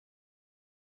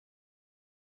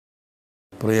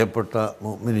പ്രിയപ്പെട്ട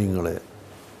മുഅ്മിനീങ്ങളെ,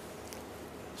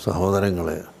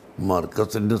 സഹോദരങ്ങളെ,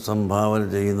 മർകസിൻ്റെ സംഭാവന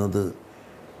ചെയ്യുന്നത്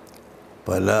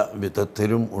പല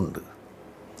വിധത്തിലും ഉണ്ട്.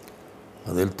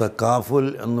 അതിൽ തക്കാഫുൽ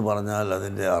എന്ന് പറഞ്ഞാൽ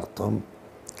അതിൻ്റെ അർത്ഥം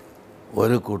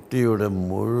ഒരു കുട്ടിയുടെ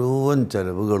മുഴുവൻ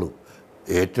ചെലവുകളും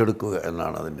ഏറ്റെടുക്കുക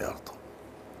എന്നാണ് അതിൻ്റെ അർത്ഥം.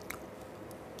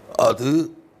 അത്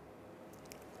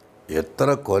എത്ര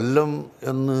കൊല്ലം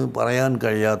എന്ന് പറയാൻ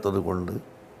കഴിയാത്തത് കൊണ്ട്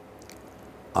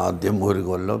ആദ്യം ഒരു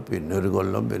കൊല്ലം, പിന്നൊരു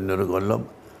കൊല്ലം, പിന്നൊരു കൊല്ലം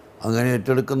അങ്ങനെ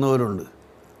ഏറ്റെടുക്കുന്നവരുണ്ട്.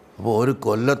 അപ്പോൾ ഒരു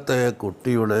കൊല്ലത്തെ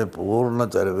കുട്ടിയുടെ പൂർണ്ണ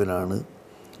ചെലവിനാണ്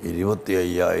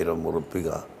 25,000 ഉറുപ്പിക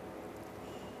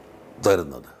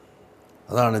തരുന്നത്.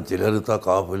 അതാണ് ചിലർ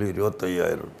തക്കാഫുൽ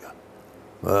 25,000 രൂപ,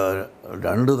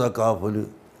 2 തക്കാഫുൽ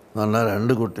എന്ന് പറഞ്ഞാൽ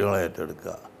 2 കുട്ടികളെ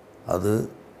ഏറ്റെടുക്കുക. അത്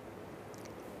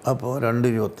അപ്പോൾ 2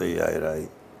 25,000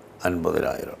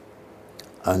 50,000.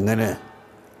 അങ്ങനെ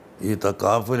ഈ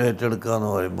തക്കാഫുൽ ഏറ്റെടുക്കുക എന്ന്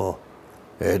പറയുമ്പോൾ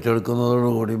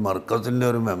ഏറ്റെടുക്കുന്നതോടുകൂടി മർകസിൻ്റെ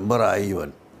ഒരു മെമ്പറായി ഇവൻ.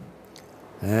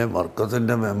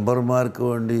 മർകസിൻ്റെ മെമ്പർമാർക്ക്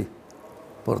വേണ്ടി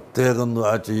പ്രത്യേകം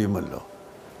ദുആ ചെയ്യുമല്ലോ.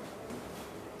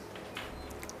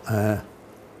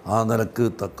 ആ നിലക്ക്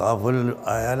തക്കാഫുൽ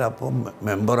ആയാൽ അപ്പം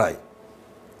മെമ്പറായി.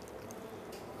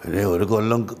 പിന്നെ ഒരു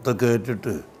കൊല്ലത്തൊക്കെ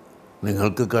ഏറ്റിട്ട്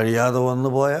നിങ്ങൾക്ക് കഴിയാതെ വന്നു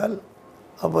പോയാൽ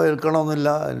അപ്പോൾ ഏൽക്കണമെന്നില്ല.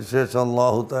 അതിന് ശേഷം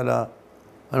അല്ലാഹു തആല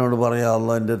അതിനോട് പറയാം,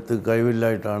 അല്ലാഹ് എൻ്റെ അടുത്ത്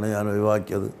കഴിവില്ലായിട്ടാണ് ഞാൻ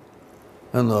ഒഴിവാക്കിയത്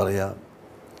എന്ന് പറയാം.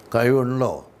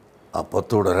 കഴിവുണ്ടോ? അപ്പോൾ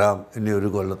തുടരാം, ഇനി ഒരു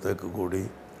കൊല്ലത്തേക്ക് കൂടി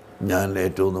ഞാൻ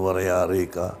ഏറ്റവും പറയാൻ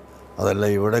അറിയിക്കുക. അതല്ല,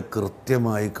 ഇവിടെ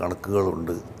കൃത്യമായി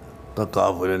കണക്കുകളുണ്ട്,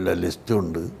 തക്കാഫുലിൻ്റെ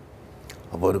ലിസ്റ്റുണ്ട്.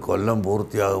 അപ്പോൾ ഒരു കൊല്ലം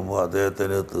പൂർത്തിയാകുമ്പോൾ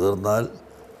അദ്ദേഹത്തിന്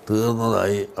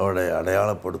തീർന്നതായി അവിടെ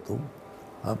അടയാളപ്പെടുത്തും.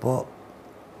 അപ്പോൾ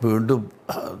വീണ്ടും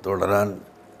തുടരാൻ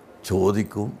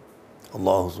ചോദിക്കും.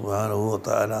 അല്ലാഹു സുബ്ഹാനഹു വ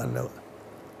തആലാൻ്റെ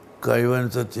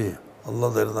കഴിവനുസരിച്ച്,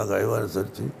 അല്ലാഹ് തരുന്ന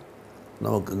കഴിവനുസരിച്ച്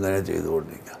നമുക്കിങ്ങനെ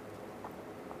ചെയ്തുകൊണ്ടിരിക്കാം.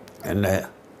 എന്നെ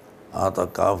ആ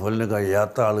തക്കാഫുലിന്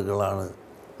കഴിയാത്ത ആളുകളാണ്,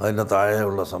 അതിൻ്റെ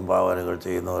താഴെയുള്ള സംഭാവനകൾ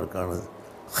ചെയ്യുന്നവർക്കാണ്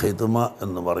ഖിദ്മ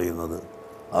എന്ന് പറയുന്നത്.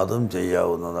 അതും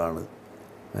ചെയ്യാവുന്നതാണ്.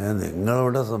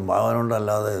 നിങ്ങളുടെ സംഭാവന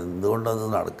കൊണ്ടല്ലാതെ എന്തുകൊണ്ടത്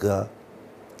നടക്കുക?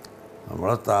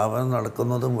 നമ്മളെ സ്ഥാപനം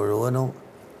നടക്കുന്നത് മുഴുവനും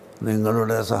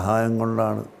നിങ്ങളുടെ സഹായം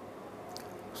കൊണ്ടാണ്.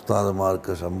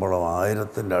 ഉസ്താദുമാർക്ക് ശമ്പളം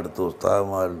 1000-ൻ്റെ അടുത്ത്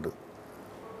ഉസ്താദുമാരുണ്ട്.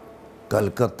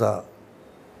 കൽക്കത്ത,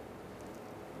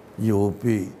 UP,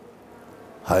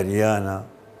 ഹരിയാന,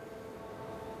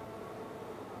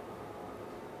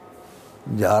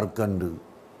 ജാർഖണ്ഡ്,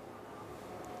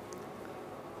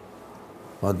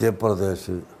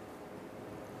 മധ്യപ്രദേശ്,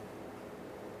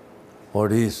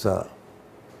 ഒഡീസ,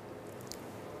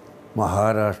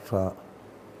 മഹാരാഷ്ട്ര,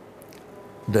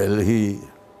 ഡൽഹി,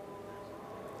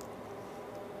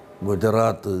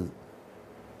 ഗുജറാത്ത്,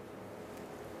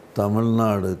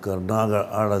 തമിഴ്നാട്,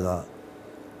 കർണാടക,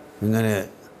 ഇങ്ങനെ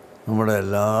നമ്മുടെ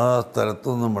എല്ലാ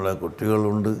സ്ഥലത്തും നമ്മളെ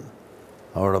കുട്ടികളുണ്ട്.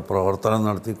 അവിടെ പ്രവർത്തനം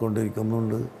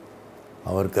നടത്തിക്കൊണ്ടിരിക്കുന്നുണ്ട്.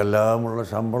 അവർക്കെല്ലാമുള്ള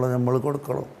ശമ്പളം നമ്മൾ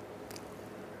കൊടുക്കണം.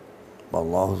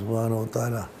 അല്ലാഹു സുബ്ഹാനഹു വ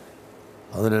തആല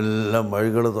അതിനെല്ലാം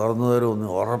വഴികൾ തുറന്നു തരുമെന്ന്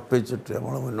ഉറപ്പിച്ചിട്ട്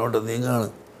നമ്മൾ മുന്നോട്ട് നീങ്ങുകയാണ്.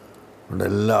 അതുകൊണ്ട്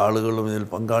എല്ലാ ആളുകളും ഇതിൽ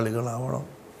പങ്കാളികളാവണം.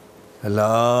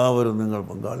 എല്ലാവരും നിങ്ങൾ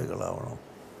പങ്കാളികളാവണം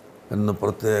എന്ന്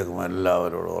പ്രത്യേകം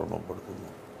എല്ലാവരോടും ഓർമ്മപ്പെടുത്തുന്നു.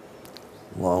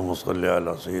 അല്ലാഹുമ്മ സ്വല്ലി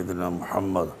അലാ സയ്യിദിനാ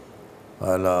മുഹമ്മദ്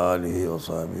വഅലാ ആലിഹി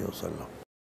വസഹ്ബിഹി വസല്ലം.